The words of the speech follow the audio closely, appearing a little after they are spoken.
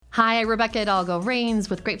Hi, Rebecca Hidalgo Rains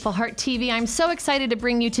with Grateful Heart TV. I'm so excited to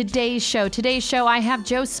bring you today's show. Today's show, I have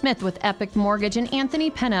Joe Smith with Epic Mortgage and Anthony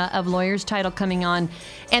Penna of Lawyers Title coming on,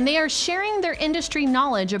 and they are sharing their industry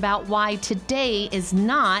knowledge about why today is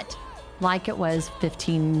not like it was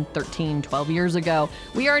 15, 13, 12 years ago.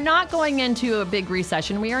 We are not going into a big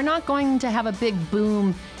recession. We are not going to have a big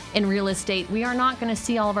boom in real estate. We are not going to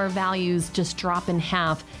see all of our values just drop in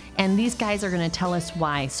half. And these guys are going to tell us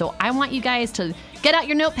why. So I want you guys to get out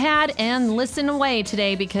your notepad and listen away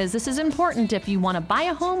today, because this is important. If you want to buy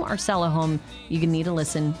a home or sell a home, you need to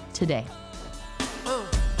listen today.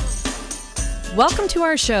 Welcome to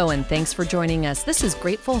our show, and thanks for joining us. This is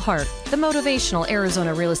Grateful Heart, the motivational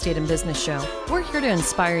Arizona real estate and business show. We're here to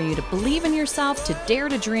inspire you to believe in yourself, to dare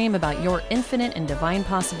to dream about your infinite and divine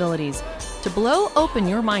possibilities, to blow open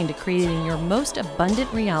your mind to creating your most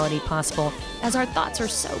abundant reality possible, as our thoughts are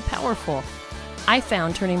so powerful. I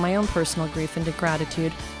found turning my own personal grief into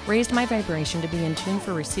gratitude raised my vibration to be in tune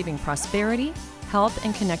for receiving prosperity, help,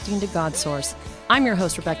 and connecting to God's source. I'm your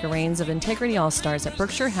host, Rebecca Rains of Integrity All-Stars at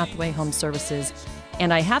Berkshire Hathaway Home Services,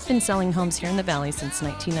 and I have been selling homes here in the Valley since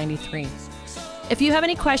 1993. If you have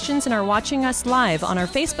any questions and are watching us live on our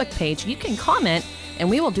Facebook page, you can comment, and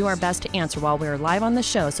we will do our best to answer while we are live on the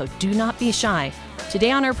show, so do not be shy.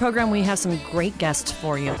 Today on our program, we have some great guests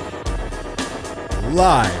for you.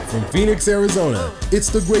 Live from Phoenix, Arizona, it's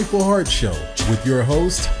the Grateful Heart Show with your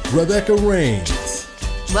host, Rebecca Rains.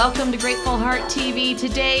 Welcome to Grateful Heart TV.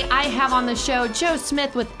 Today I have on the show Joe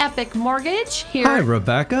Smith with Epic Mortgage here. Hi,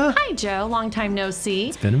 Rebecca. Hi, Joe. Long time no see.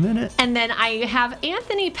 It's been a minute. And then I have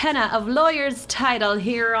Anthony Penna of Lawyers Title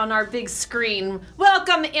here on our big screen.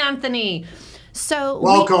 Welcome, Anthony. So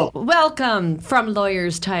welcome from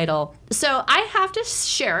Lawyers Title. So I have to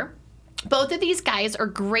share, both of these guys are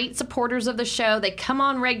great supporters of the show. They come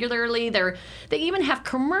on regularly. They even have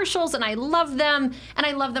commercials, and I love them. And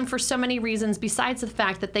I love them for so many reasons, besides the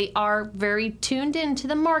fact that they are very tuned into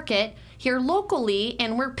the market here locally.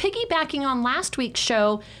 And we're piggybacking on last week's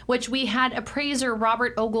show, which we had appraiser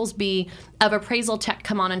Robert Oglesby of Appraisal Tech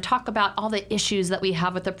come on and talk about all the issues that we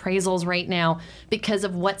have with appraisals right now because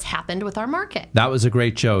of what's happened with our market. That was a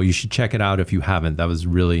great show. You should check it out if you haven't. That was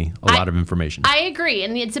really a lot of information. I agree.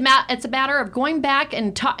 And it's a matter of going back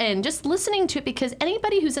and just listening to it, because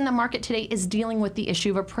anybody who's in the market today is dealing with the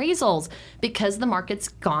issue of appraisals because the market's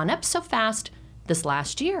gone up so fast this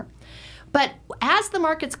last year. But as the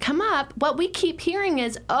markets come up, what we keep hearing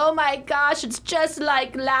is, oh my gosh, it's just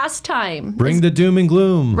like last time. Bring the doom and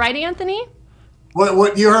gloom. Right, Anthony?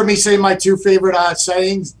 What you heard me say, my two favorite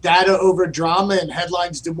sayings: data over drama, and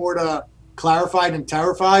headlines do more to clarify than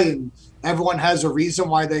terrify. And everyone has a reason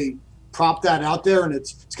why they prop that out there. And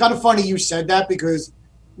it's kind of funny you said that, because,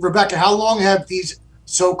 Rebecca, how long have these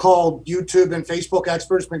so-called YouTube and Facebook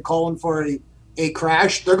experts been calling for a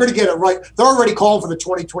crash? They're going to get it right. They're already calling for the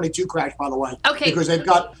 2022 crash, by the way. Okay. Because they've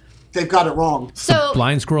got it wrong. So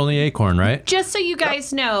blind squirrel in the acorn, right? Just so you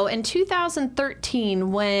guys know, in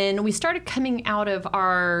 2013, when we started coming out of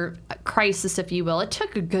our crisis, if you will, it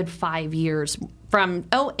took a good 5 years. From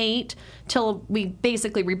 2008 till we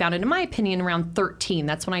basically rebounded, in my opinion, around 13.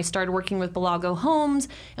 That's when I started working with Belago Homes,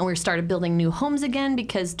 and we started building new homes again,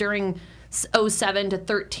 because during 2007 to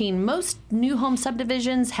 13, most new home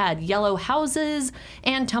subdivisions had yellow houses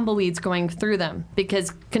and tumbleweeds going through them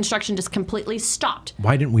because construction just completely stopped.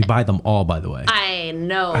 Why didn't we buy them all, by the way? I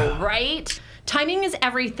know, right? Timing is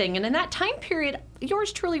everything. And in that time period,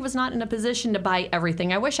 yours truly was not in a position to buy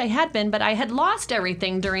everything. I wish I had been, but I had lost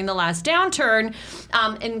everything during the last downturn,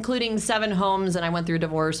 including 7 homes, and I went through a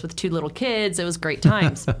divorce with 2 little kids. It was great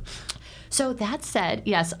times. So that said,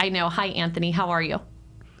 yes, I know. Hi, Anthony. How are you?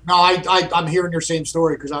 No, I'm hearing your same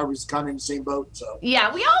story, because I was kind of in the same boat. So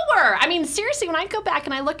yeah, we all were. I mean, seriously, when I go back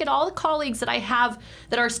and I look at all the colleagues that I have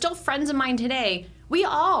that are still friends of mine today,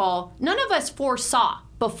 none of us foresaw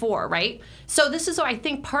before, right? So this is, I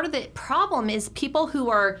think, part of the problem is people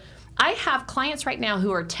I have clients right now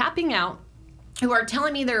who are tapping out, who are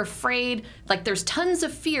telling me they're afraid, like there's tons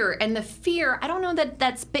of fear, and the fear, I don't know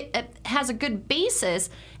that has a good basis,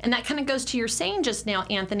 and that kind of goes to your saying just now,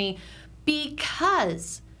 Anthony,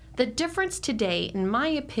 because the difference today, in my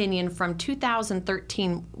opinion, from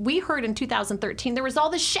 2013, we heard in 2013, there was all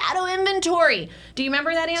this shadow inventory. Do you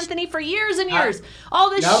remember that, Anthony? For years and years, all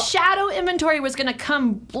this shadow inventory was going to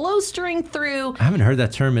come blustering through. I haven't heard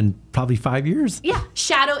that term in probably 5 years. Yeah,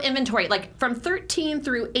 shadow inventory. Like from 13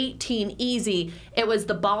 through 18, easy. It was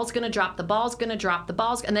the ball's going to drop, the ball's going to drop,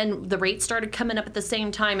 and then the rates started coming up at the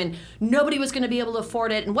same time, and nobody was going to be able to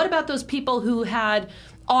afford it. And what about those people who had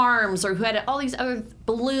arms or who had all these other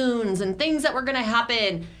balloons and things that were going to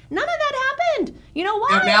happen? None of that happened. You know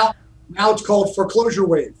why? And Now it's called foreclosure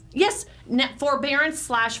wave. Yes, net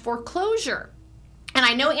forbearance/foreclosure. And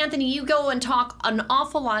I know, Anthony, you go and talk an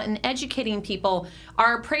awful lot in educating people.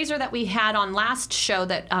 Our appraiser that we had on last show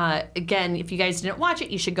that, again, if you guys didn't watch it,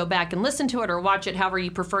 you should go back and listen to it or watch it however you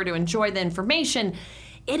prefer to enjoy the information.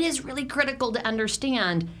 It is really critical to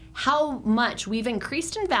understand how much we've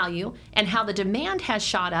increased in value and how the demand has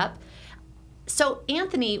shot up. So,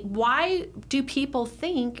 Anthony, why do people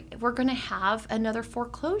think we're going to have another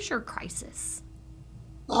foreclosure crisis?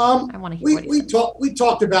 I want to hear what he said. We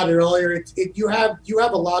talked about it earlier. You have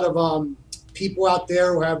a lot of people out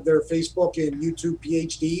there who have their Facebook and YouTube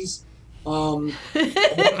PhDs.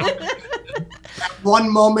 At one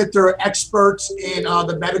moment, they're experts in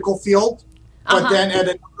the medical field, but then at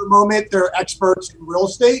another moment, they're experts in real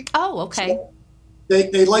estate. Oh, okay. So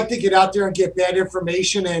they like to get out there and get bad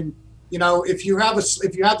information. And if you have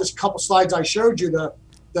this couple slides I showed you,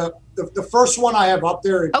 the first one I have up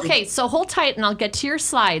there. Okay, so hold tight and I'll get to your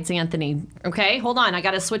slides, Anthony. Okay, hold on. I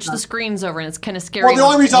got to switch the screens over and it's kind of scary. Well, the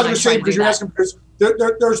only reason I was going to say, because you're asking, because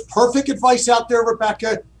there's perfect advice out there,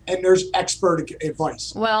 Rebecca, and there's expert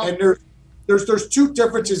advice. Well, and there's two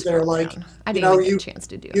differences there. Like, I didn't even get a chance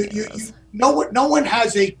to do it. No one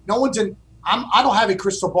has I don't have a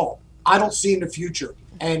crystal ball. I don't see in the future.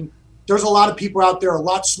 And there's a lot of people out there a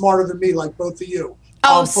lot smarter than me, like both of you.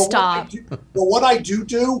 Oh, stop. But what I do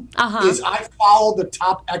is I follow the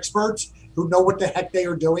top experts who know what the heck they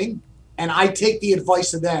are doing, and I take the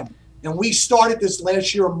advice of them. And we started this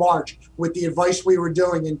last year in March with the advice we were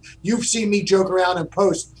doing. And you've seen me joke around and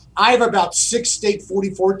post. I have about 6 Stake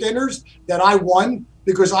 44 dinners that I won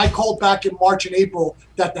because I called back in March and April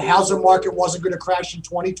that the housing market wasn't going to crash in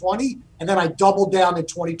 2020. And then I doubled down in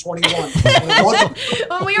 2021.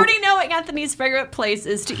 Well, we already know what Anthony's favorite place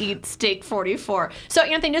is to eat Steak 44. So,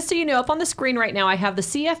 Anthony, just so you know, up on the screen right now, I have the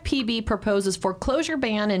CFPB proposes foreclosure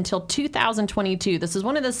ban until 2022. This is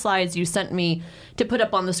one of the slides you sent me to put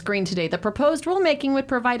up on the screen today. The proposed rulemaking would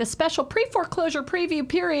provide a special pre-foreclosure preview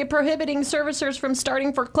period prohibiting servicers from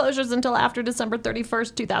starting foreclosures until after December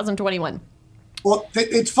 31st, 2021. Well,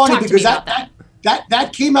 it's funny because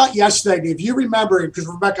that came out yesterday. If you remember, because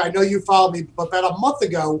Rebecca, I know you followed me, but about a month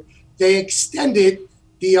ago, they extended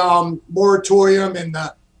the moratorium and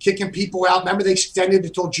the kicking people out. Remember, they extended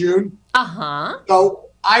it till June? So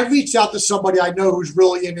I reached out to somebody I know who's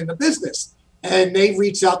really in the business, and they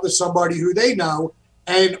reached out to somebody who they know.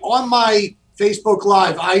 And on my Facebook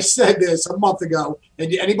Live, I said this a month ago,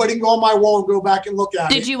 and anybody can go on my wall and go back and look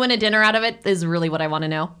at it. Did you win a dinner out of it is really what I want to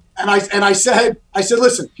know. And I said,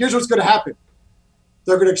 listen, here's what's going to happen.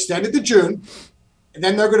 They're going to extend it to June, and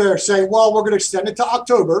then they're going to say, well, we're going to extend it to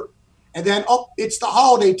October, and then, it's the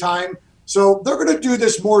holiday time, so they're going to do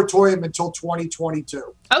this moratorium until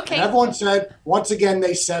 2022. Okay. And everyone said, once again,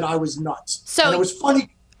 they said I was nuts. So and it was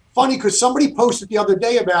funny because somebody posted the other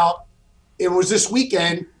day about, it was this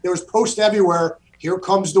weekend, there was posts everywhere, here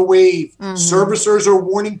comes the wave. Servicers are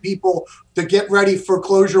warning people to get ready for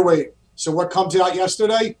foreclosure wave. So what comes out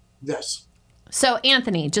yesterday? This. So,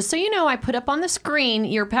 Anthony, just so you know, I put up on the screen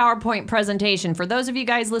your PowerPoint presentation. For those of you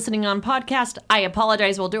guys listening on podcast, I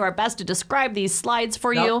apologize. We'll do our best to describe these slides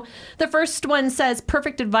for you. The first one says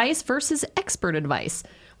perfect advice versus expert advice.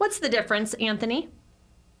 What's the difference, Anthony?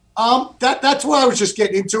 That's what I was just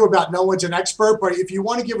getting into about no one's an expert. But if you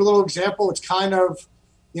want to give a little example, it's kind of,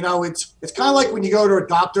 it's kind of like when you go to a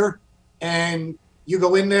doctor and you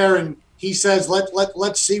go in there and he says,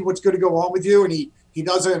 let's see what's going to go on with you. And he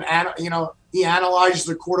doesn't, he analyzes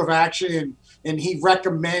the court of action and he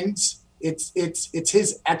recommends it's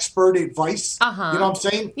his expert advice. You know what I'm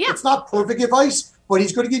saying? Yeah. It's not perfect advice, but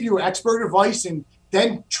he's going to give you expert advice and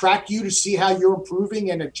then track you to see how you're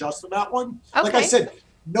improving and adjust on that one. Okay. Like I said,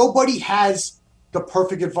 nobody has the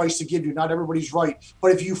perfect advice to give you. Not everybody's right.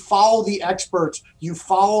 But if you follow the experts, you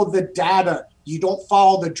follow the data, you don't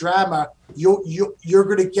follow the drama, you're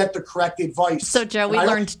going to get the correct advice. So, Joe, we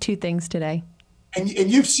learned 2 things today. And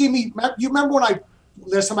you've seen me. You remember when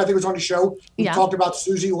last time I think it was on the show, we talked about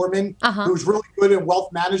Susie Orman, who's really good in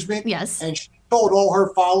wealth management. Yes. And she told all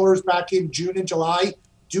her followers back in June and July,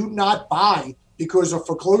 do not buy because of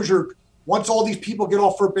foreclosure. Once all these people get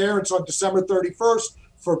off forbearance on December 31st,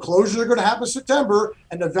 foreclosures are going to happen in September,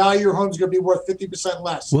 and the value of your home is going to be worth 50%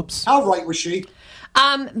 less. Whoops. How right was she?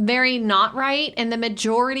 Very not right. And the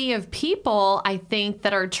majority of people, I think,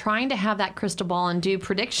 that are trying to have that crystal ball and do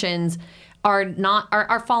predictions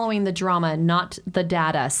are following the drama, not the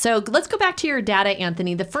data. So let's go back to your data,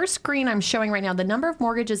 Anthony. The first screen I'm showing right now, the number of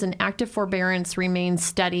mortgages in active forbearance remains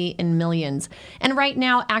steady in millions. And right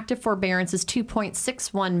now, active forbearance is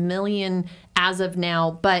 2.61 million as of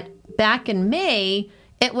now. But back in May,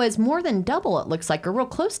 It was more than double, it looks like, or real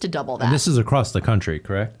close to double that. And this is across the country,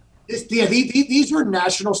 correct? These are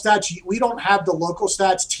national stats. We don't have the local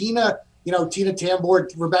stats. Tina Tambor,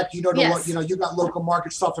 Rebecca, Yes. you got local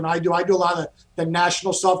market stuff, and I do a lot of the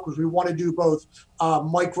national stuff because we want to do both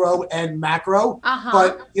micro and macro.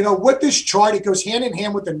 But with this chart, it goes hand in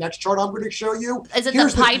hand with the next chart I'm going to show you. Is it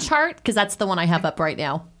the pie chart? Because that's the one I have up right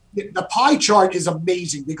now. The pie chart is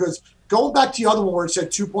amazing because going back to the other one where it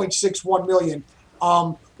said 2.61 million,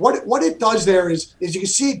 what it does there is you can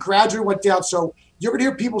see it gradually went down. So you're going to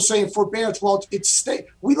hear people saying forbearance. Well,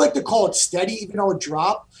 we like to call it steady, even though it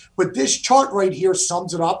dropped. But this chart right here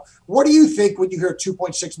sums it up. What do you think when you hear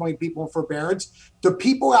 2.6 million people in forbearance? The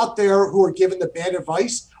people out there who are giving the bad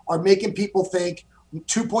advice are making people think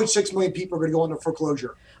 2.6 million people are going to go into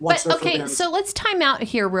foreclosure. So let's time out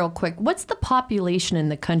here real quick. What's the population in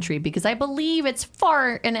the country? Because I believe it's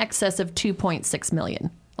far in excess of 2.6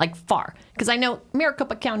 million. Like far. Because I know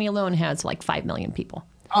Maricopa County alone has like 5 million people.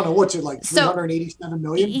 I don't know, what's it like, 387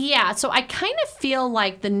 million? Yeah, so I kind of feel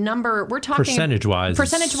like the number, we're talking... Percentage-wise,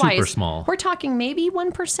 super small. We're talking maybe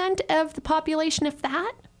 1% of the population, if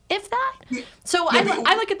that. So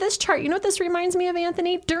I look at this chart. You know what this reminds me of,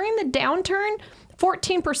 Anthony? During the downturn,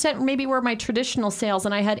 14% maybe were my traditional sales,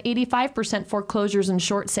 and I had 85% foreclosures and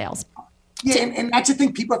short sales. Yeah, and that's the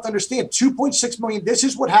thing people have to understand. 2.6 million, this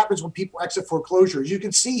is what happens when people exit foreclosures. You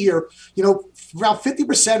can see here, around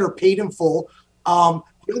 50% are paid in full.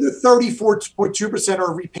 The other 34.2%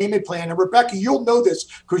 are a repayment plan. And Rebecca, you'll know this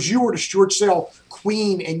because you were the short sale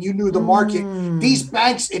queen and you knew the market. These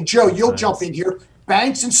banks, and Joe, you'll jump in here.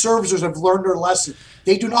 Banks and servicers have learned their lesson.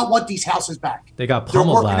 They do not want these houses back. They got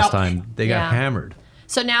pummeled last time. They got hammered.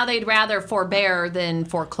 So now they'd rather forbear than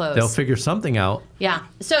foreclose. They'll figure something out. Yeah.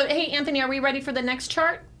 So, hey, Anthony, are we ready for the next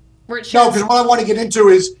chart? No, because what I want to get into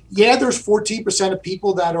is, there's 14% of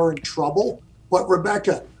people that are in trouble. But,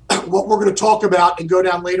 Rebecca, what we're going to talk about and go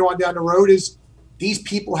down later on down the road is these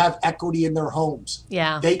people have equity in their homes.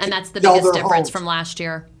 Yeah, and that's the biggest difference from last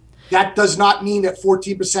year. That does not mean that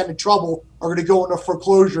 14% in trouble are going to go into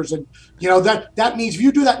foreclosures. And, that means if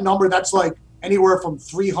you do that number, that's like anywhere from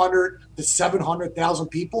 300 to 700,000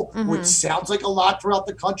 people, which sounds like a lot throughout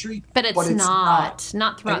the country. But it's not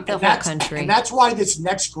throughout the whole country. And that's why this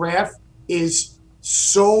next graph is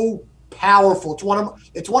so powerful.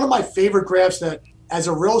 It's one of my favorite graphs that, as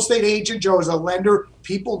a real estate agent, Joe, as a lender,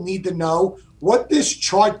 people need to know what this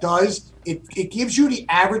chart does. It gives you the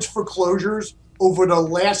average foreclosures over the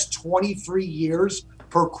last 23 years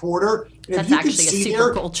per quarter. And that's actually a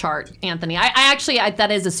super cool chart, Anthony.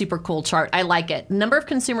 That is a super cool chart. I like it. Number of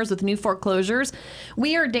consumers with new foreclosures,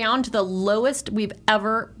 we are down to the lowest we've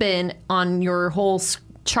ever been on your whole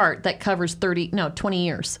chart that covers 20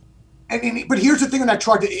 years. But here's the thing on that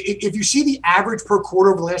chart. If you see the average per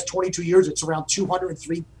quarter over the last 22 years, it's around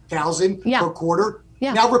 203,000 per quarter.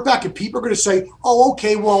 Yeah. Now, Rebecca, people are going to say, oh,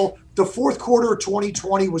 okay, well, the fourth quarter of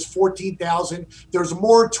 2020 was 14,000. There's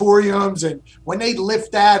moratoriums. And when they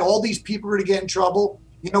lift that, all these people are going to get in trouble.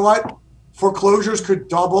 You know what? Foreclosures could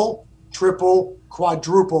double, triple,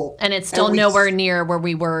 quadruple. And it's still nowhere near where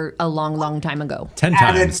we were a long, long time ago. 10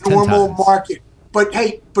 times. At a normal market. But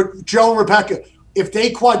Joe and Rebecca, if they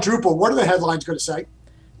quadruple, what are the headlines going to say?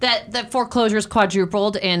 That the foreclosures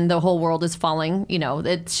quadrupled and the whole world is falling.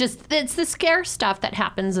 It's the scare stuff that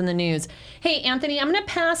happens in the news. Hey, Anthony, I'm going to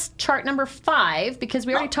pass chart number 5 because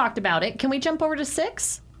we already talked about it. Can we jump over to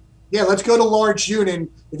 6? Yeah, let's go to Lawrence Yun. And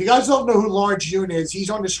if you guys don't know who Lawrence Yun is, he's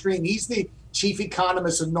on the screen. He's the chief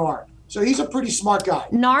economist of NAR. So he's a pretty smart guy.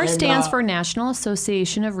 NAR stands for National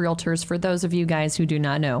Association of Realtors, for those of you guys who do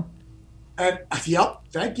not know. And yep,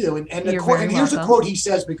 thank you. And here's a quote he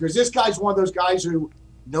says, because this guy's one of those guys who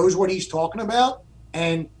knows what he's talking about.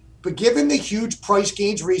 But given the huge price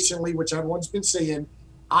gains recently, which everyone's been seeing,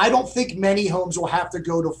 I don't think many homes will have to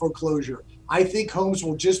go to foreclosure. I think homes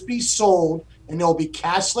will just be sold and there'll be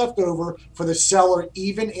cash left over for the seller,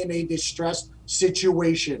 even in a distressed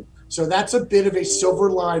situation. So that's a bit of a silver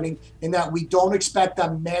lining in that we don't expect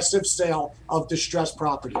a massive sale of distressed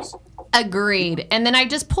properties. Agreed. And then I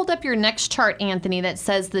just pulled up your next chart, Anthony, that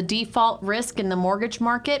says the default risk in the mortgage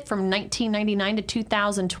market from 1999 to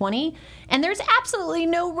 2020. And there's absolutely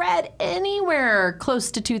no red anywhere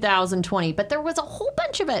close to 2020, but there was a whole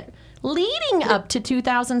bunch of it leading up to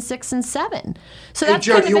 2006 and 7. So that's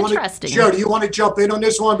kind of interesting. Joe, do you want to jump in on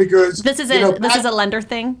this one? Because this is a lender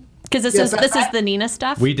thing? Because this is the Nina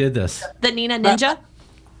stuff? We did this. The Nina Ninja?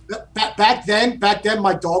 Back then,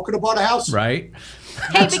 my dog could have bought a house. Right.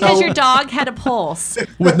 Hey, because your dog had a pulse.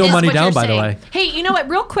 With no money down, by the way. Hey, you know what?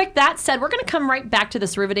 Real quick, that said, we're going to come right back to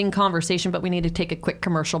this riveting conversation, but we need to take a quick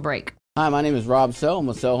commercial break. Hi, my name is Rob Sell. I'm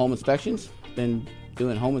with Sell Home Inspections. Been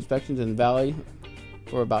doing home inspections in the Valley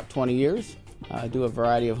for about 20 years. I do a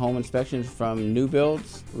variety of home inspections from new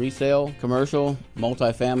builds, resale, commercial,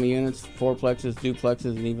 multifamily units, fourplexes,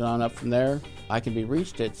 duplexes, and even on up from there. I can be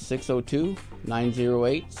reached at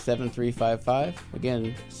 602-908-7355.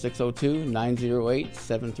 Again,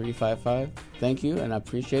 602-908-7355. Thank you, and I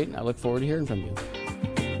appreciate it, and I look forward to hearing from you.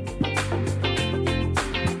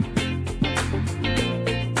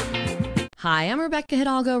 Hi, I'm Rebecca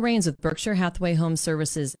Hidalgo Rains with Berkshire Hathaway Home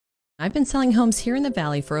Services. I've been selling homes here in the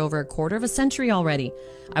Valley for over a quarter of a century already.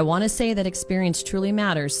 I want to say that experience truly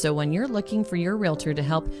matters, so when you're looking for your realtor to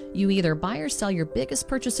help you either buy or sell your biggest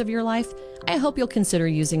purchase of your life, I hope you'll consider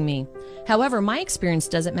using me. However, my experience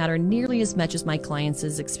doesn't matter nearly as much as my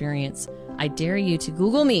clients' experience. I dare you to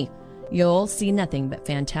Google me. You'll see nothing but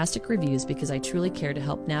fantastic reviews because I truly care to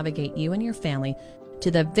help navigate you and your family to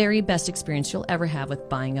the very best experience you'll ever have with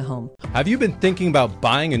buying a home. Have you been thinking about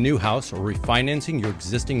buying a new house or refinancing your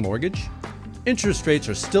existing mortgage? Interest rates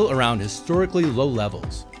are still around historically low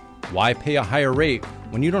levels. Why pay a higher rate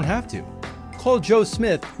when you don't have to? Call Joe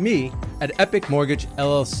Smith, me, at Epic Mortgage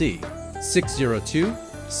LLC,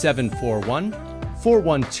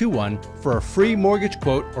 602-741-4121 for a free mortgage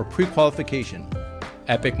quote or pre-qualification.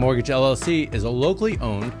 Epic Mortgage LLC is a locally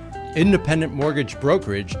owned, independent mortgage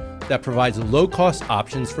brokerage that provides low-cost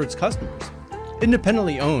options for its customers.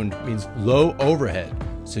 Independently owned means low overhead,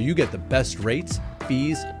 so you get the best rates,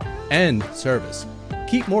 fees, and service.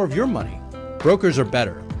 Keep more of your money. Brokers are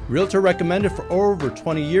better. Realtor recommended for over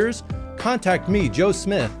 20 years? Contact me, Joe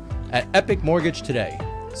Smith, at Epic Mortgage today,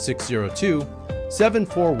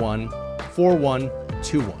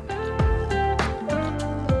 602-741-4121.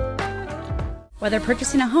 Whether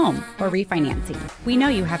purchasing a home or refinancing, we know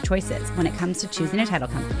you have choices when it comes to choosing a title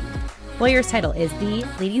company. Lawyers Title is the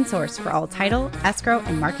leading source for all title, escrow,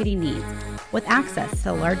 and marketing needs. With access to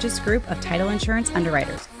the largest group of title insurance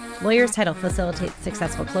underwriters, Lawyers Title facilitates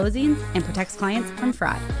successful closings and protects clients from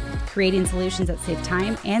fraud. Creating solutions that save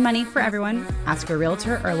time and money for everyone, ask your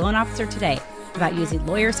realtor or loan officer today about using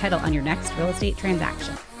Lawyers Title on your next real estate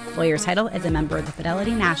transaction. Lawyers Title is a member of the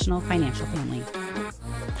Fidelity National Financial Family.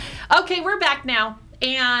 Okay, we're back now,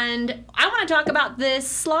 and I want to talk about this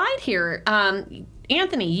slide here.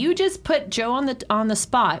 Anthony, you just put Joe on the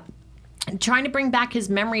spot, trying to bring back his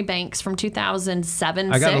memory banks from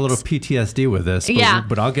 2007. I got a little PTSD with this,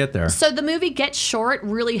 but I'll get there. So the movie Get Short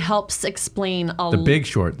really helps explain The Big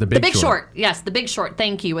Short. The Big Short. Yes, The Big Short.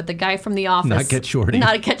 Thank you. With the guy from The Office. Not Get Shorty.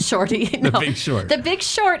 Not Get Shorty. No. The Big Short. The Big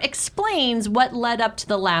Short explains what led up to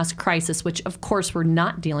the last crisis, which of course we're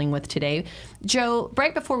not dealing with today. Joe,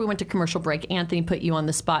 right before we went to commercial break, Anthony put you on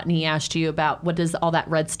the spot and he asked you about what does all that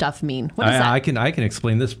red stuff mean. What is that? I can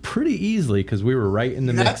explain this pretty easily because we were right in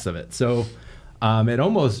the mix of it. So it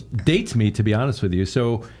almost dates me, to be honest with you.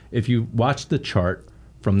 So if you watch the chart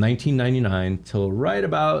from 1999 till right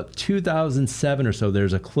about 2007 or so,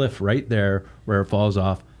 there's a cliff right there where it falls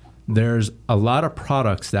off. There's a lot of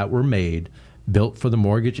products that were made, built for the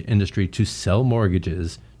mortgage industry to sell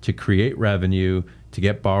mortgages, to create revenue, to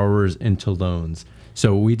get borrowers into loans.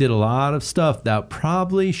 So we did a lot of stuff that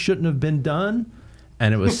probably shouldn't have been done.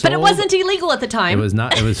 And it was sold. But it wasn't illegal at the time. It was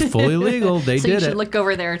not. It was fully legal. They so did it. So you should look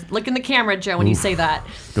over there. Look in the camera, Joe, when you say that.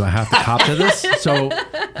 Do I have to cop to this? So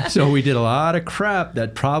we did a lot of crap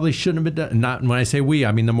that probably shouldn't have been done. Not when I say we,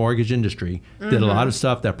 I mean the mortgage industry did a lot of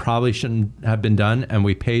stuff that probably shouldn't have been done, and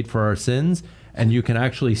we paid for our sins. And you can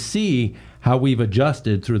actually see how we've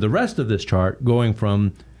adjusted through the rest of this chart, going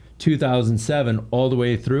from 2007 all the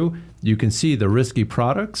way through. You can see the risky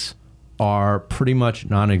products are pretty much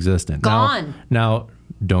non-existent. Gone. Now,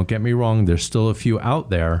 don't get me wrong, there's still a few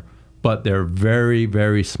out there, but they're very,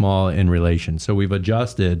 very small in relation. So we've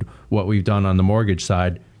adjusted what we've done on the mortgage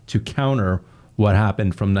side to counter what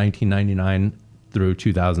happened from 1999 through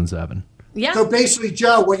 2007. Yeah. So basically,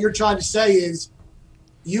 Joe, what you're trying to say is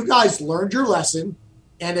you guys learned your lesson,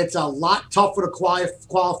 and it's a lot tougher to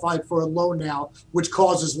qualify for a loan now, which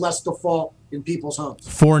causes less default in people's homes.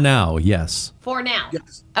 For now, yes. For now.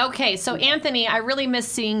 Yes. Okay, so Anthony, I really miss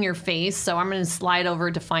seeing your face, so I'm going to slide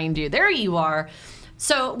over to find you. There you are.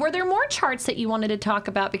 So were there more charts that you wanted to talk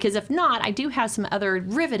about? Because if not, I do have some other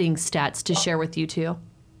riveting stats to share with you too.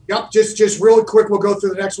 Yep, just really quick. We'll go through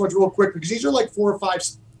the next ones real quick because these are like 4 or 5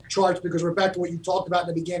 charts because we're back to what you talked about in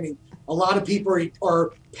the beginning. A lot of people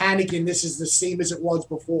are panicking. This is the same as it was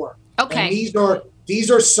before. Okay. And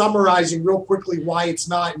these are summarizing real quickly why it's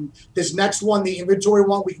not. And this next one, the inventory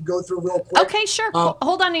one, we can go through real quick. Okay, sure.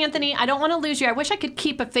 Hold on, Anthony. I don't want to lose you. I wish I could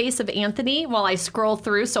keep a face of Anthony while I scroll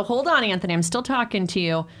through. So hold on, Anthony. I'm still talking to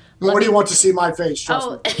you. What do you want to see my face? Trust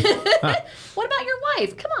me. What about your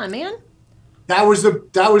wife? Come on, man. That was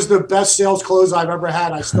the best sales close I've ever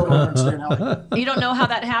had. I still don't understand how. You don't know how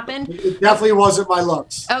that happened? It definitely wasn't my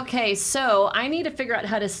looks. Okay, so I need to figure out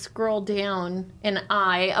how to scroll down, and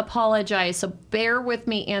I apologize. So bear with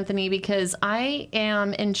me, Anthony, because I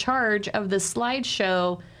am in charge of the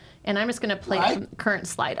slideshow, and I'm just going to play the current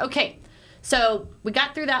slide. Okay, so we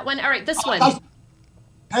got through that one. All right, this one.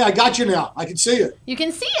 Hey, I got you now. I can see it. You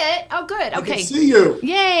can see it? Oh, good. Okay. I can see you.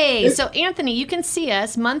 Yay. So, Anthony, you can see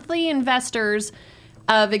us, monthly investors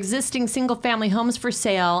of existing single-family homes for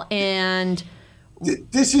sale, and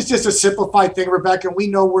this is just a simplified thing, Rebecca. We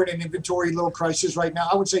know we're in an inventory little crisis right now.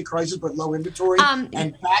 I would say crisis, but low inventory.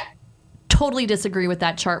 And that totally disagree with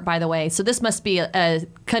that chart, by the way. So this must be a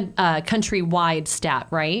countrywide stat,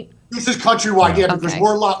 right? This is countrywide, yeah, because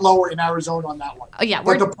we're a lot lower in Arizona on that one. Oh, yeah.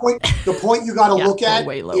 But the point you got to look at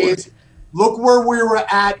is look where we were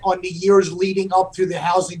at on the years leading up to the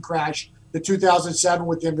housing crash, the 2007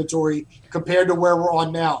 with inventory, compared to where we're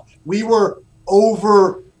on now. We were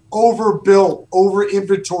overbuilt, over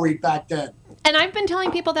inventoried back then. And I've been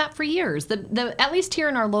telling people that for years. At least here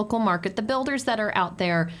in our local market, the builders that are out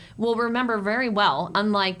there will remember very well,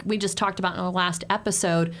 unlike we just talked about in our last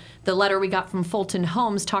episode, the letter we got from Fulton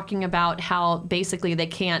Homes talking about how basically they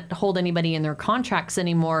can't hold anybody in their contracts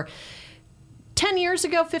anymore. 10 years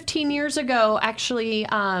ago, 15 years ago, actually,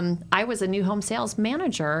 I was a new home sales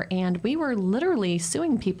manager, and we were literally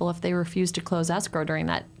suing people if they refused to close escrow during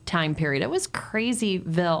that time period. It was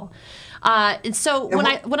crazyville. And so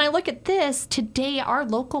when I look at this today, our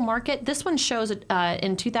local market, this one shows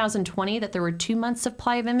in 2020 that there were 2 months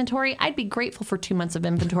supply of inventory. I'd be grateful for 2 months of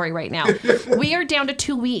inventory right now. We are down to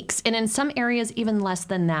 2 weeks, and in some areas even less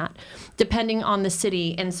than that, depending on the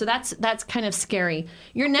city. And so that's kind of scary.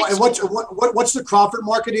 Your next, what's the Crawford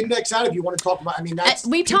Market Index at? If you want to talk about, I mean, that's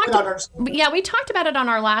we talked about it on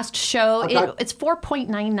our last show. Okay. It's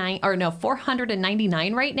 4.99 or no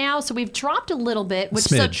 499 right now. So we've dropped a little bit, which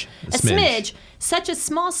smidge. Such a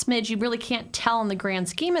small smidge, you really can't tell in the grand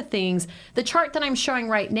scheme of things. The chart that I'm showing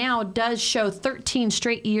right now does show 13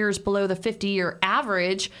 straight years below the 50-year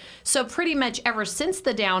average. So pretty much ever since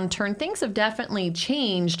the downturn, things have definitely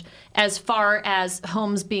changed as far as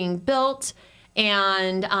homes being built.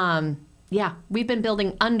 And we've been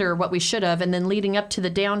building under what we should have. And then leading up to the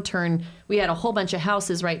downturn, we had a whole bunch of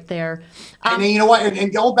houses right there. And then, you know what?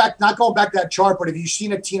 And going back, not going back to that chart, but if you've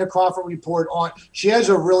seen a Tina Crawford report on, she has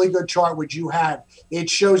a really good chart, which you have. It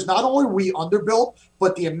shows not only are we underbuilt,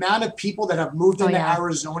 but the amount of people that have moved into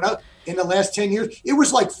Arizona in the last 10 years. It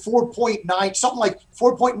was like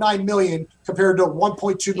 4.9 million compared to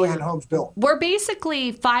 1.2 million homes built. We're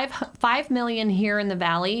basically 5 million here in the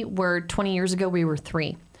Valley, where 20 years ago we were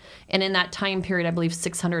 3. And in that time period, I believe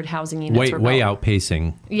 600 housing units were built. Way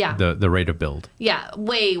outpacing the rate of build. Yeah,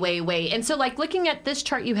 way. And so like looking at this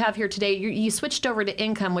chart you have here today, you switched over to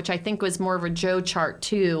income, which I think was more of a Joe chart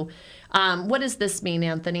too. What does this mean,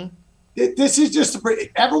 Anthony? This is just,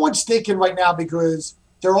 everyone's thinking right now because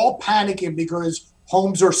they're all panicking because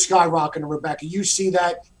homes are skyrocketing, Rebecca. You see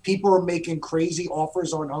that people are making crazy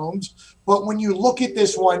offers on homes. But when you look at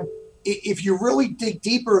this one, if you really dig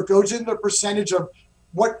deeper, it goes into the percentage of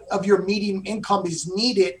what of your median income is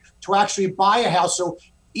needed to actually buy a house. So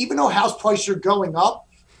even though house prices are going up,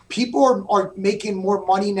 people are making more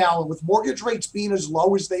money now. And with mortgage rates being as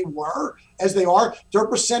low as they are, their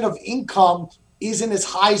percent of income isn't as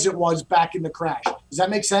high as it was back in the crash. Does that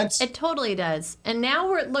make sense? It totally does. And now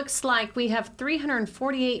where it looks like we have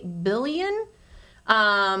 $348 billion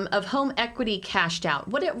of home equity cashed out.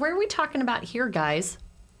 Where are we talking about here, guys?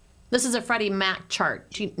 This is a Freddie Mac chart.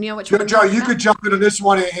 Do you know which one? Joe, you could jump into this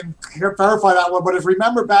one and verify that one. But if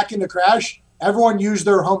remember back in the crash, everyone used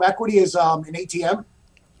their home equity as an ATM.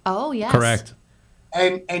 Oh, yes. Correct.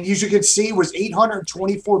 And as you can see, it was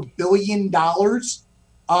 $824 billion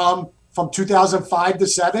from 2005 to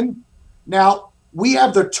 7. Now, we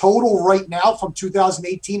have the total right now from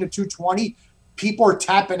 2018 to 2020. People are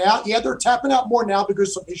tapping out. Yeah, they're tapping out more now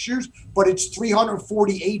because of issues, but it's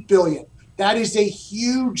 $348 billion. That is a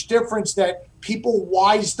huge difference that people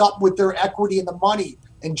wised up with their equity and the money.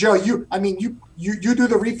 And Joe, you do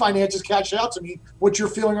the refinances, cash outs. I mean, what's your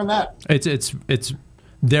feeling on that? It's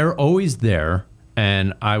they're always there,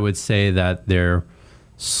 and I would say that they're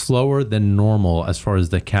slower than normal as far as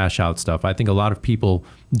the cash out stuff. I think a lot of people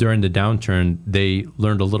during the downturn, they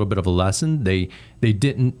learned a little bit of a lesson.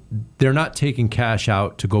 They're not taking cash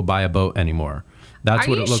out to go buy a boat anymore. That's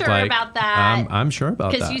what it looked like. Are you sure about that? I'm sure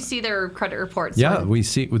about that. Because you see their credit reports. Yeah, we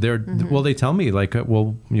see. Well, they tell me like,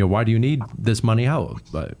 well, why do you need this money out?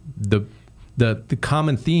 But the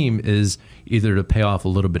common theme is either to pay off a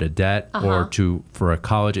little bit of debt or for a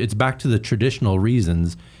college. It's back to the traditional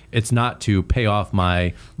reasons. It's not to pay off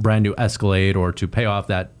my brand new Escalade or to pay off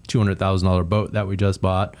that $200,000 boat that we just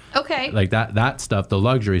bought. Okay. Like that stuff, the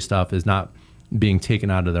luxury stuff is not being taken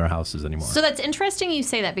out of their houses anymore. So that's interesting you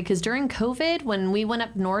say that, because during COVID, when we went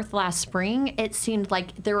up north last spring, it seemed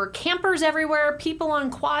like there were campers everywhere, people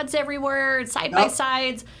on quads everywhere, side by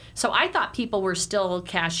sides. So I thought people were still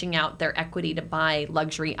cashing out their equity to buy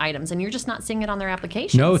luxury items, and you're just not seeing it on their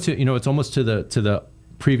applications. No, it's almost to the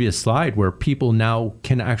previous slide where people now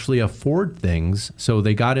can actually afford things. So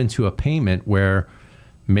they got into a payment where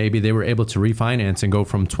maybe they were able to refinance and go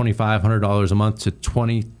from $2,500 a month to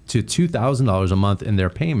 $2,000 a month in their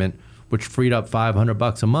payment, which freed up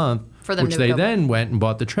 $500 a month, for them, which they then went and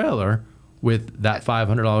bought the trailer with that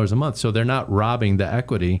 $500 a month. So they're not robbing the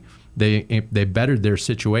equity. They bettered their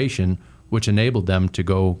situation, which enabled them to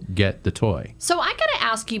go get the toy. So I got to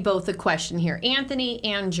ask you both a question here, Anthony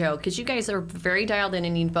and Joe, because you guys are very dialed in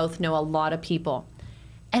and you both know a lot of people.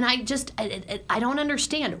 And I don't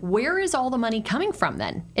understand. Where is all the money coming from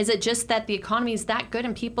then? Is it just that the economy is that good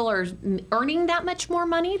and people are earning that much more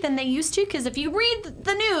money than they used to? Because if you read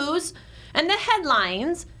the news and the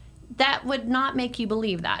headlines, that would not make you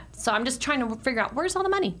believe that. So I'm just trying to figure out, where's all the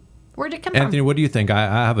money? Where'd it come from? Anthony, what do you think? I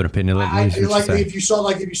have an opinion. If you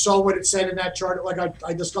saw what it said in that chart, like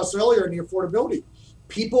I discussed earlier in the affordability,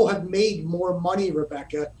 people have made more money,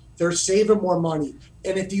 Rebecca. They're saving more money.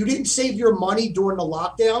 And if you didn't save your money during the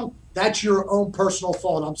lockdown, that's your own personal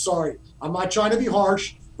fault. I'm sorry. I'm not trying to be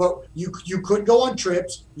harsh, but you couldn't go on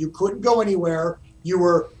trips. You couldn't go anywhere.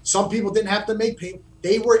 Some people didn't have to make payments.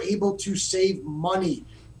 They were able to save money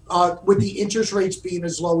with the interest rates being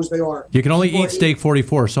as low as they are. You can only eat steak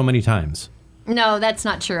 44 so many times. No, that's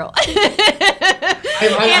not true.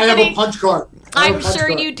 I have a punch card. I'm sure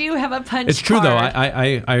you do have a punch card. It's true, though.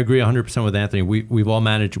 I agree 100% with Anthony.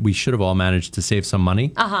 We should have all managed to save some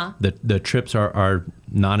money. Uh-huh. The trips are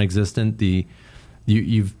non-existent.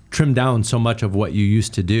 You've trimmed down so much of what you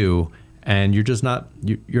used to do, and you're just not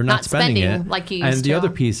spending it like you used to. And the other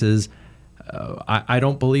piece is, I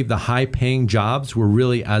don't believe the high-paying jobs were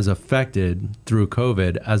really as affected through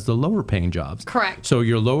COVID as the lower-paying jobs. Correct. So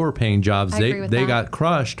your lower-paying jobs, they got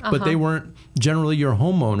crushed, but they weren't generally your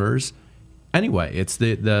homeowners. Anyway, it's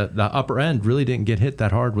the upper end really didn't get hit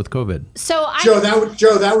that hard with COVID. So Joe,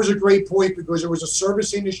 that was a great point, because it was a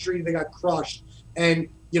service industry that got crushed, and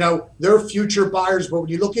they're future buyers. But when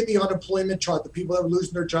you look at the unemployment chart, the people that were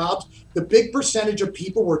losing their jobs, the big percentage of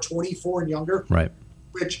people were 24 and younger. Right.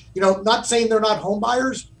 Which, not saying they're not home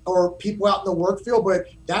buyers or people out in the work field, but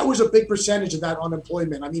that was a big percentage of that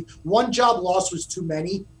unemployment. I mean, one job loss was too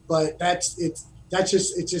many, but it's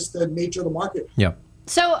just the nature of the market. Yeah.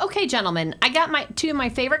 So, okay, gentlemen, I got two of my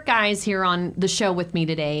favorite guys here on the show with me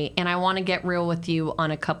today, and I want to get real with you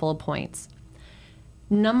on a couple of points.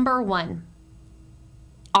 Number one,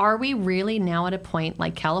 are we really now at a point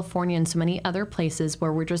like California and so many other places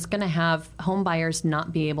where we're just going to have home buyers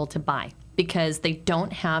not be able to buy because they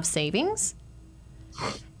don't have savings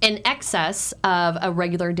in excess of a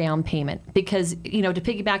regular down payment? Because, to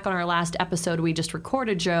piggyback on our last episode we just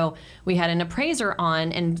recorded, Joe, we had an appraiser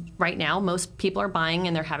on, and right now most people are buying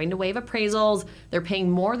and they're having to waive appraisals. They're paying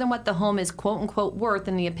more than what the home is quote unquote worth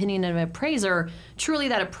in the opinion of an appraiser. Truly,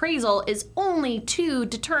 that appraisal is only to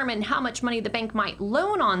determine how much money the bank might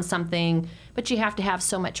loan on something, but you have to have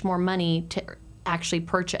so much more money to actually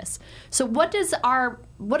purchase. So what do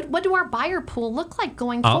our buyer pool look like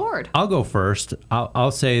going forward? I'll go first.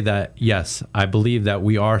 I'll say that, yes, I believe that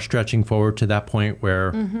we are stretching forward to that point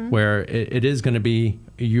where it is going to be,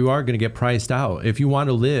 you are going to get priced out. If you want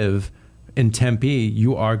to live in Tempe,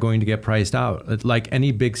 you are going to get priced out. Like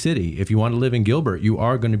any big city, if you want to live in Gilbert, you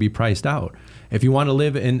are going to be priced out. If you want to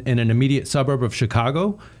live in an immediate suburb of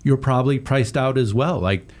Chicago, you're probably priced out as well.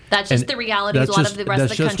 That's just the reality a lot of the rest of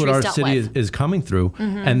the country is dealt with. That's just what our city is coming through.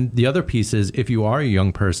 Mm-hmm. And the other piece is, if you are a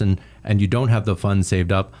young person and you don't have the funds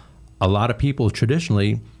saved up, a lot of people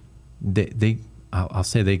traditionally, I'll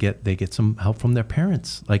say they get some help from their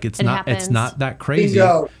parents. It's not that crazy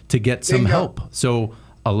to get some help. So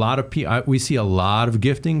a lot of people, we see a lot of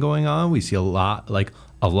gifting going on. We see a lot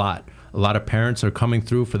of parents are coming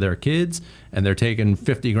through for their kids, and they're taking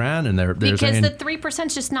 $50,000, and they're saying, the 3%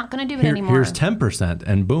 is just not going to do it anymore. Here's 10%,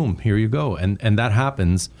 and boom, here you go. And that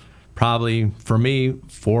happens probably for me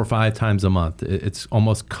 4 or 5 times a month. It's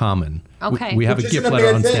almost common. Okay, we have a gift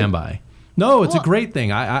letter on standby. No, it's a great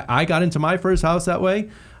thing. I got into my first house that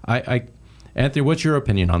way. Anthony, what's your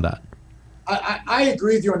opinion on that? I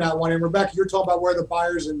agree with you on that one. And Rebecca, you're talking about where the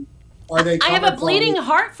buyers and are they? I have a bleeding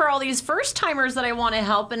heart for all these first timers that I want to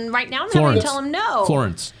help, and right now I'm having to tell them no.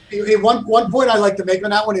 Florence. One point I like to make on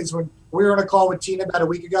that one is when we were on a call with Tina about a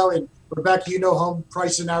week ago, and Rebecca, you know, home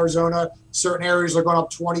price in Arizona, certain areas are going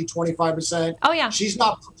up 20, 25%. Oh, yeah. She's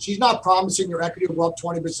not promising your equity will go up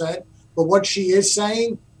 20%, but what she is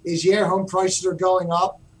saying is, yeah, home prices are going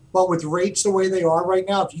up, but with rates the way they are right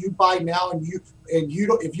now, if you buy now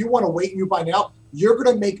if you want to wait and you buy now, you're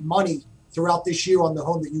going to make money throughout this year on the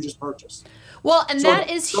home that you just purchased. Well, and that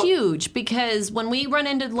is huge, because when we run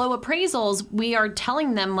into low appraisals, we are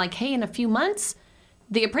telling them, like, hey, in a few months,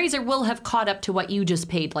 the appraiser will have caught up to what you just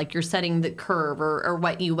paid, like you're setting the curve or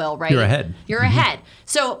what you will, right? You're ahead. You're ahead.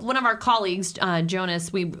 So one of our colleagues,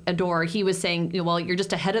 Jonas, we adore, he was saying, well, you're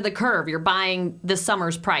just ahead of the curve. You're buying this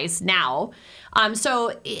summer's price now.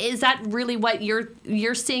 So is that really what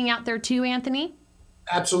you're seeing out there too, Anthony?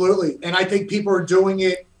 Absolutely. And I think people are doing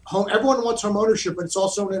it. Everyone wants home ownership, but it's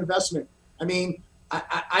also an investment. I mean,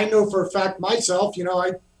 I know for a fact myself,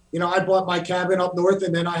 I bought my cabin up north,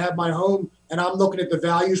 and then I have my home, and I'm looking at the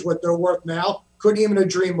values, what they're worth now. Couldn't even have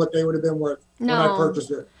dreamed what they would have been worth when I purchased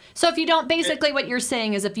it. So if you don't, basically what you're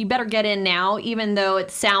saying is if you better get in now, even though it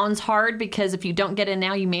sounds hard, because if you don't get in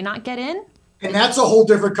now, you may not get in. And that's a whole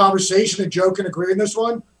different conversation, and Joe can agree on this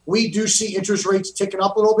one. We do see interest rates ticking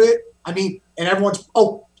up a little bit. I mean, and everyone's,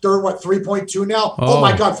 they're what, 3.2 now? Oh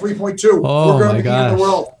my God, 3.2. Oh, we're going my to be in the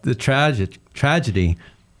world. The tragedy.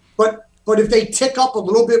 But if they tick up a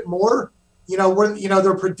little bit more,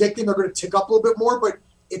 they're predicting they're going to tick up a little bit more, but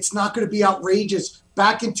it's not going to be outrageous.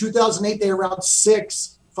 Back in 2008, they were around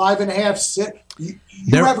 6, 5.5, 6. You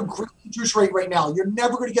have a great interest rate right now. You're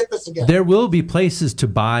never going to get this again. There will be places to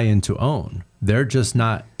buy and to own. They're just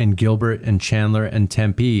not in Gilbert and Chandler and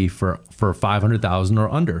Tempe for $500,000 or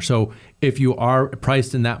under. So if you are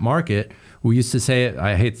priced in that market, we used to say it.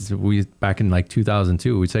 I hate this. Back in like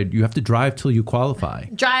 2002, we said you have to drive till you qualify.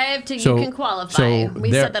 Drive till you can qualify.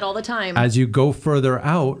 We said that all the time. As you go further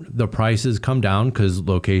out, the prices come down because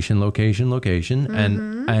location,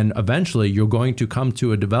 and eventually you're going to come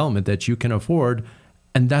to a development that you can afford,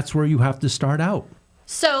 and that's where you have to start out.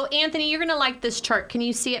 So, Anthony, you're going to like this chart. Can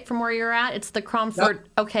you see it from where you're at? It's the Cromford. Yep.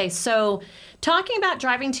 Okay, so talking about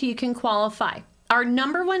driving till you can qualify. Our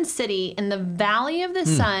number one city in the Valley of the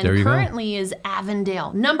Sun currently is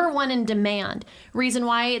Avondale. Number one in demand. Reason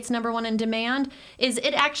why it's number one in demand is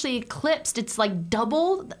it actually eclipsed. It's like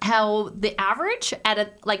double how the average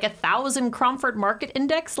at like 1,000 Cromford Market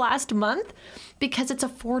Index last month, because it's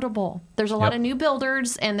affordable. There's a lot of new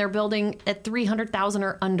builders, and they're building at 300,000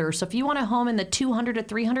 or under. So if you want a home in the 200 to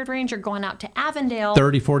 300 range, you're going out to Avondale.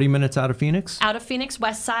 30, 40 minutes out of Phoenix? Out of Phoenix,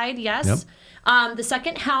 west side, yes. Yep.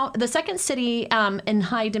 The second city in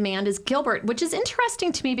high demand is Gilbert, which is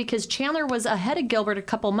interesting to me because Chandler was ahead of Gilbert a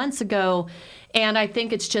couple months ago, and I think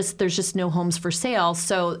there's just no homes for sale,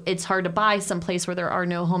 so it's hard to buy someplace where there are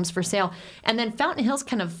no homes for sale. And then Fountain Hills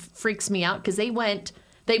kind of freaks me out because they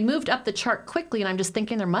moved up the chart quickly, and I'm just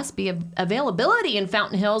thinking there must be availability in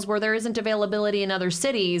Fountain Hills where there isn't availability in other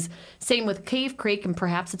cities. Same with Cave Creek, and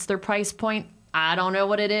perhaps it's their price point. I don't know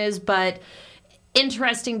what it is, but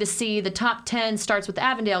interesting to see the top 10 starts with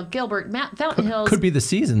Avondale, Gilbert, Fountain Hills. Could be the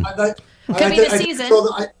season.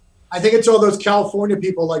 I think it's all those California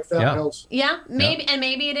people like Fountain Hills. Yeah, maybe, and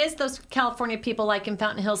maybe it is those California people like in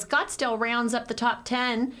Fountain Hills. Scottsdale rounds up the top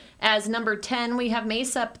 10 as number 10. We have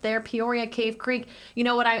Mesa up there, Peoria, Cave Creek. You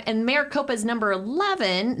know what? And Maricopa is number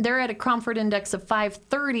 11. They're at a Cromford index of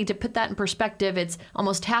 530. To put that in perspective, it's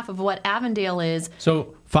almost half of what Avondale is.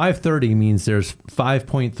 So 530 means there's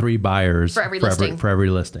 5.3 buyers for every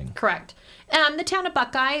listing. Correct. The town of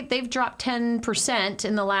Buckeye, they've dropped 10%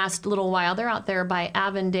 in the last little while. They're out there by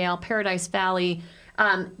Avondale, Paradise Valley.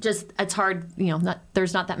 It's hard,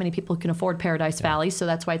 there's not that many people who can afford Paradise Valley, so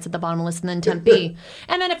that's why it's at the bottom of the list, and then Tempe.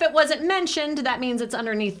 And then if it wasn't mentioned, that means it's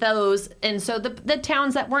underneath those. And so the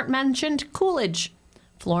towns that weren't mentioned, Coolidge,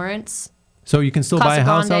 Florence. So you can still buy a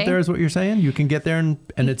house out there is what you're saying? You can get there and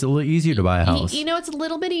it's a little easier to buy a house. It's a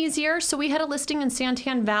little bit easier. So we had a listing in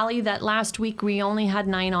Santan Valley that last week we only had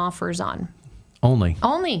 9 offers on. Only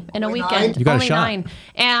in a weekend. You got only a shot. 9.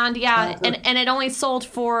 And and it only sold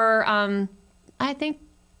for I think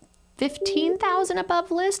 15,000 above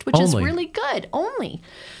list, which is really good. Only.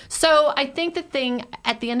 So I think the thing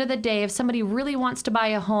at the end of the day, if somebody really wants to buy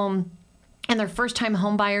a home and they're first-time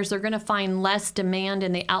home buyers, they're going to find less demand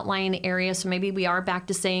in the outlying area. So maybe we are back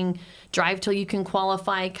to saying drive till you can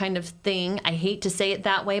qualify kind of thing. I hate to say it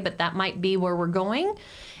that way, but that might be where we're going.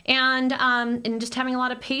 And just having a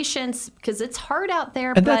lot of patience because it's hard out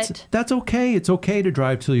there. And that's okay. It's okay to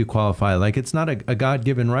drive till you qualify. Like, it's not a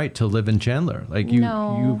God-given right to live in Chandler. Like, you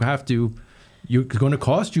have to. It's going to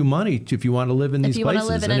cost you money if you want to live in these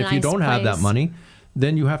places. And if you don't have that money,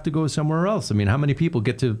 then you have to go somewhere else. I mean, how many people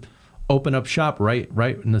get to open up shop right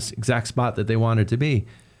in this exact spot that they wanted to be.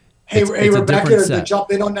 Hey, It's Rebecca, to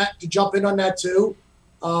jump in on that too.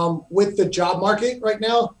 With the job market right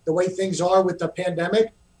now, the way things are with the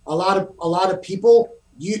pandemic, a lot of people,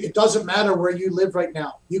 it doesn't matter where you live right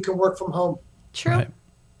now. You can work from home. True. Right.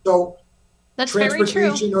 So That's very true.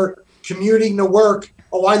 transportation or commuting to work.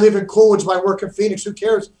 Oh, I live in Coolidge, but I work in Phoenix. Who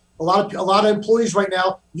cares? A lot of employees right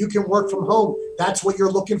now, you can work from home. That's what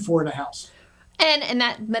you're looking for in a house. And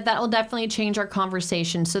that will definitely change our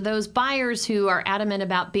conversation. So those buyers who are adamant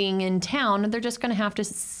about being in town, they're just going to have to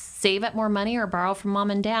save up more money or borrow from mom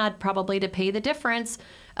and dad probably to pay the difference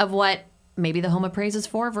of what maybe the home appraises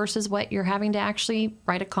for versus what you're having to actually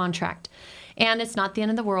write a contract. And it's not the end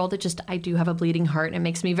of the world. I do have a bleeding heart, and it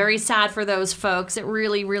makes me very sad for those folks. It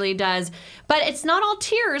really, really does. But it's not all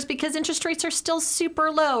tears because interest rates are still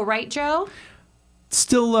super low, right, Joe?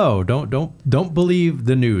 Still low. Don't believe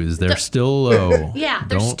the news. They're still low. Yeah,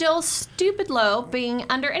 they're still stupid low. Being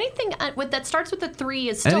under anything that starts with a 3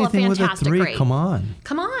 is still anything a fantastic with a 3, rate. Come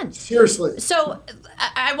on. Seriously. So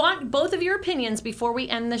I want both of your opinions before we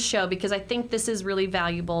end the show because I think this is really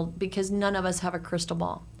valuable because none of us have a crystal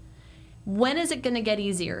ball. When is it going to get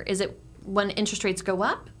easier? Is it when interest rates go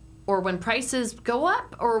up? Or when prices go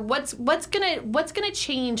up, or what's gonna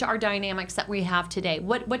change our dynamics that we have today?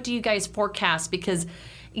 What do you guys forecast? Because,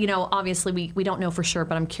 obviously we don't know for sure,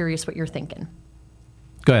 but I'm curious what you're thinking.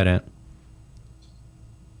 Go ahead, Ant.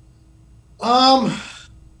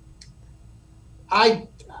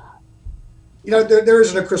 There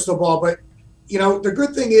isn't a crystal ball, but the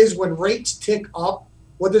good thing is when rates tick up,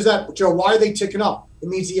 what does that, Joe? Why are they ticking up? It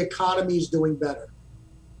means the economy is doing better.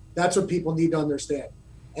 That's what people need to understand.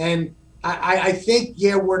 And I think,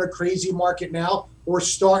 we're in a crazy market now. We're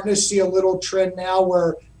starting to see a little trend now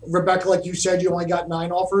where, Rebecca, like you said, you only got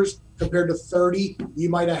 9 offers compared to 30 you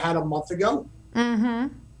might have had a month ago.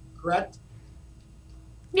 Mm-hmm. Correct?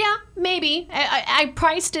 Yeah, maybe. I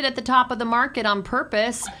priced it at the top of the market on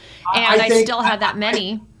purpose, and I still had that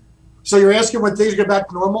many. So you're asking when things get back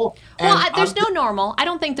to normal? Well, there's no normal. I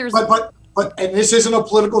don't think there's... But and this isn't a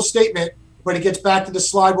political statement, but it gets back to the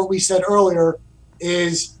slide what we said earlier,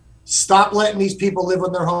 is stop letting these people live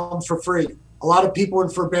in their homes for free. A lot of people in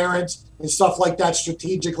forbearance and stuff like that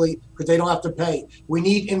strategically because they don't have to pay. We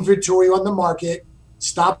need inventory on the market.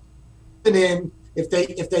 Stop it in. If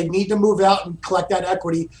they need to move out and collect that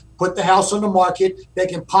equity, put the house on the market. They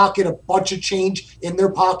can pocket a bunch of change in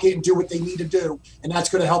their pocket and do what they need to do. And that's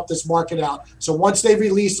going to help this market out. So once they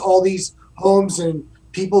release all these homes and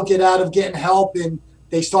people get out of getting help and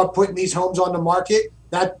they start putting these homes on the market,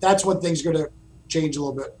 that's when things are going to change a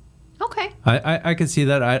little bit. Okay. I can see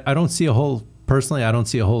that. I don't see a whole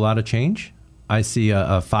lot of change. I see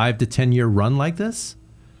a 5 to 10 year run like this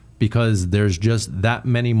because there's just that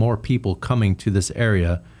many more people coming to this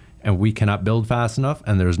area and we cannot build fast enough.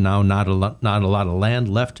 And there's now not a lot of land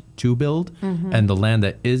left to build. Mm-hmm. And the land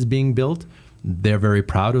that is being built, they're very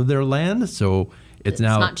proud of their land. So it's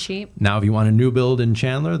now not cheap. Now, if you want a new build in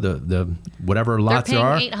Chandler, the whatever lots there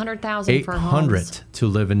are, $800,000 for homes to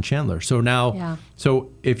live in Chandler. So now,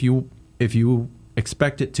 so if you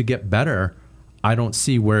expect it to get better, I don't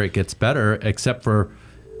see where it gets better except for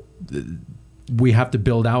we have to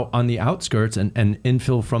build out on the outskirts and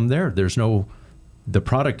infill from there. The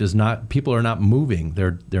product is not, people are not moving.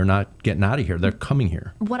 They're not getting out of here. They're coming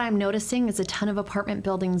here. What I'm noticing is a ton of apartment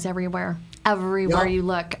buildings everywhere. Everywhere you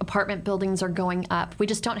look, apartment buildings are going up. We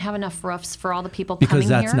just don't have enough roofs for all the people coming here. Because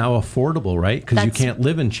that's now affordable, right? Because you can't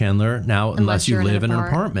live in Chandler now unless you live in an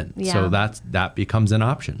apartment. Yeah. So that becomes an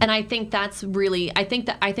option. And I think that's really, I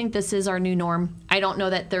think this is our new norm. I don't know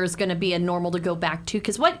that there's going to be a normal to go back to.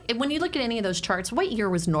 Because when you look at any of those charts, what year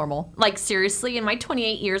was normal? Like seriously, in my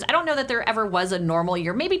 28 years, I don't know that there ever was a normal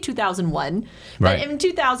year. Maybe 2001. But in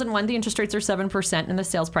 2001, the interest rates are 7% and the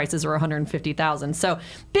sales prices are $150,000. So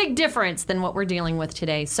big difference than what we're dealing with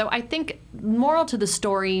today. So I think, moral to the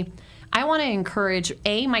story, I want to encourage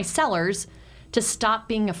my sellers to stop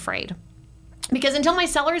being afraid. Because until my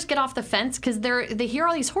sellers get off the fence, because they hear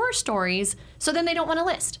all these horror stories, so then they don't want to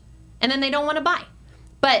list. And then they don't want to buy.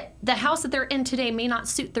 But the house that they're in today may not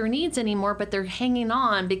suit their needs anymore, but they're hanging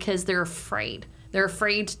on because they're afraid. They're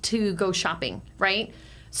afraid to go shopping, right?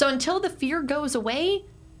 So until the fear goes away,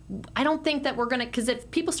 I don't think that we're going to, because if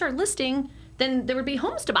people start listing, then there would be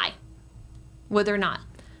homes to buy. Would there not?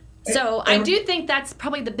 So I do think that's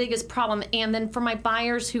probably the biggest problem. And then for my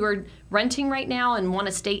buyers who are renting right now and want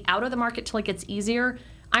to stay out of the market till it gets easier,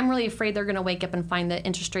 I'm really afraid they're going to wake up and find that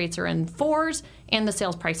interest rates are in 4s and the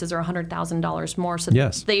sales prices are $100,000 more. So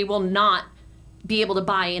they will not be able to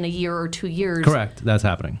buy in a year or 2 years. Correct. That's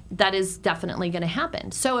happening. That is definitely going to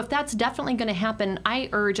happen. So if that's definitely going to happen, I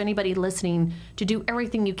urge anybody listening to do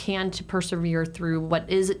everything you can to persevere through what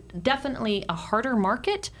is definitely a harder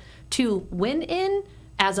market to win in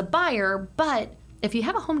as a buyer. But if you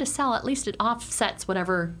have a home to sell, at least it offsets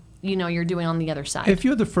whatever you're doing on the other side. If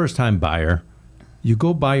you're the first-time buyer, you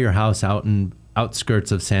go buy your house out in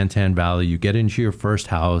outskirts of Santan Valley. You get into your first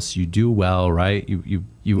house. You do well, right?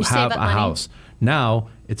 You have a house. Now,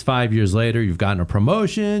 it's 5 years later. You've gotten a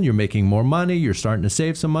promotion. You're making more money. You're starting to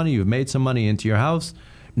save some money. You've made some money into your house.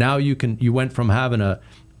 Now you went from having a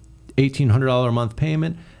 $1,800 a month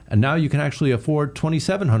payment, and now you can actually afford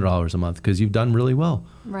 $2,700 a month because you've done really well.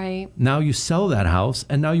 Right. Now you sell that house,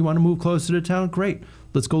 and now you want to move closer to town. Great.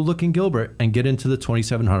 Let's go look in Gilbert and get into the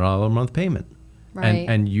 $2,700 a month payment. Right.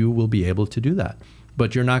 And you will be able to do that.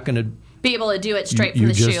 But you're not going to be able to do it straight from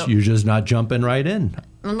the chute. You're just not jumping right in.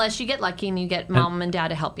 Unless you get lucky and you get mom and dad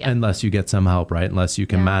to help you. Unless you get some help, right? Unless you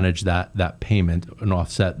can manage that payment and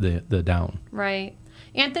offset the down. Right.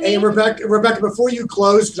 Anthony? Hey, Rebecca, before you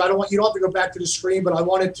close, because you don't have to go back to the screen, but I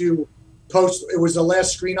wanted to post, it was the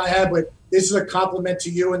last screen I had, but this is a compliment to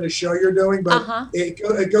you and the show you're doing. But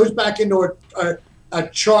it goes back into a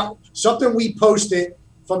chart, something we posted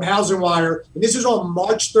from Housing Wire, and this is on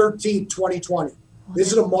March 13th, 2020.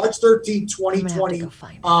 This is a March 13th, 2020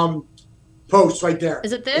 post right there.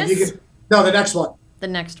 Is it this? No, the next one. The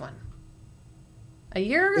next one. A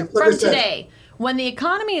year from today, when the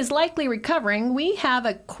economy is likely recovering, we have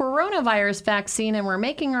a coronavirus vaccine and we're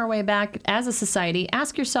making our way back as a society.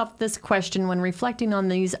 Ask yourself this question when reflecting on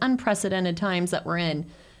these unprecedented times that we're in.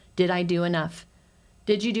 Did I do enough?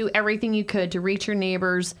 Did you do everything you could to reach your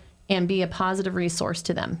neighbors and be a positive resource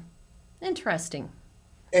to them? Interesting.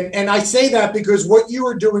 And I say that because what you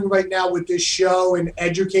are doing right now with this show and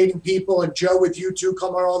educating people, and Joe with you too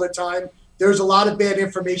come on all the time, there's a lot of bad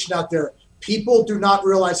information out there. People do not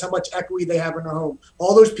realize how much equity they have in their home.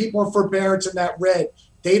 All those people in forbearance in that red,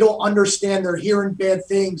 they don't understand. They're hearing bad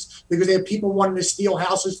things because they have people wanting to steal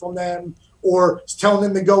houses from them or telling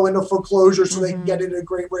them to go into foreclosure so they can get it at a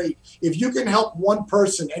great rate. If you can help one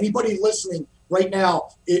person, anybody listening right now,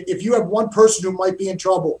 if you have one person who might be in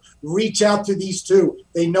trouble, reach out to these two.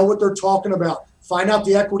 They know what they're talking about. Find out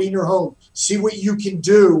the equity in your home. See what you can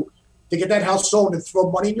do to get that house sold and throw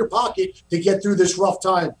money in your pocket to get through this rough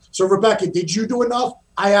time. So, Rebecca, did you do enough?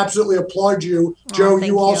 I absolutely applaud you. Joe,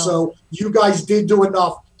 you also. You guys did do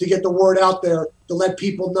enough to get the word out there to let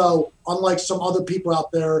people know, unlike some other people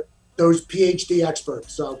out there, those PhD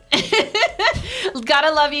experts. So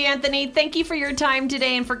gotta love you, Anthony. Thank you for your time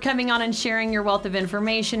today and for coming on and sharing your wealth of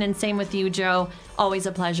information. And same with you, Joe. Always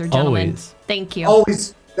a pleasure, gentlemen. Always. Thank you.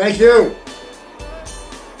 Always. Thank you.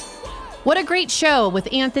 What a great show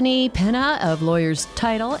with Anthony Penna of Lawyers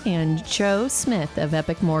Title and Joe Smith of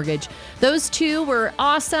Epic Mortgage. Those two were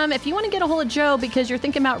awesome. If you want to get a hold of Joe because you're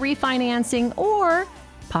thinking about refinancing or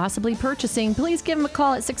possibly purchasing, please give him a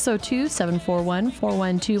call at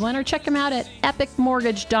 602-741-4121 or check him out at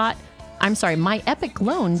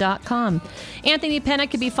myepicloan.com. Anthony Penna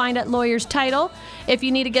could be found at Lawyers Title if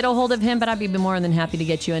you need to get a hold of him, but I'd be more than happy to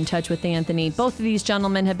get you in touch with Anthony. Both of these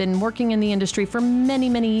gentlemen have been working in the industry for many,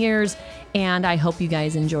 many years, and I hope you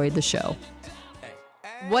guys enjoyed the show.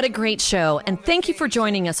 What a great show, and thank you for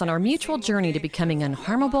joining us on our mutual journey to becoming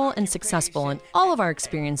unharmable and successful in all of our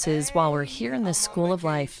experiences while we're here in this school of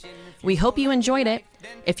life. We hope you enjoyed it.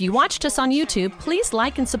 If you watched us on YouTube, please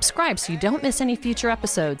like and subscribe so you don't miss any future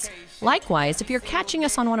episodes. Likewise, if you're catching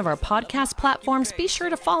us on one of our podcast platforms, be sure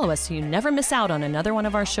to follow us so you never miss out on another one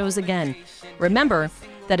of our shows again. Remember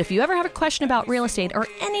that if you ever have a question about real estate or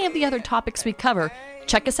any of the other topics we cover,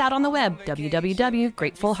 check us out on the web,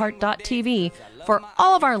 www.gratefulheart.tv, for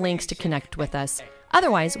all of our links to connect with us.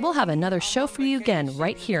 Otherwise, we'll have another show for you again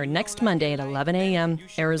right here next Monday at 11 a.m.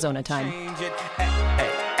 Arizona time.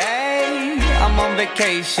 I'm on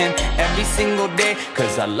vacation every single day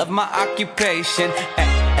because I love my occupation.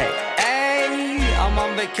 I'm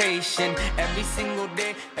on vacation every single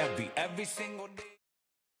day, every single day.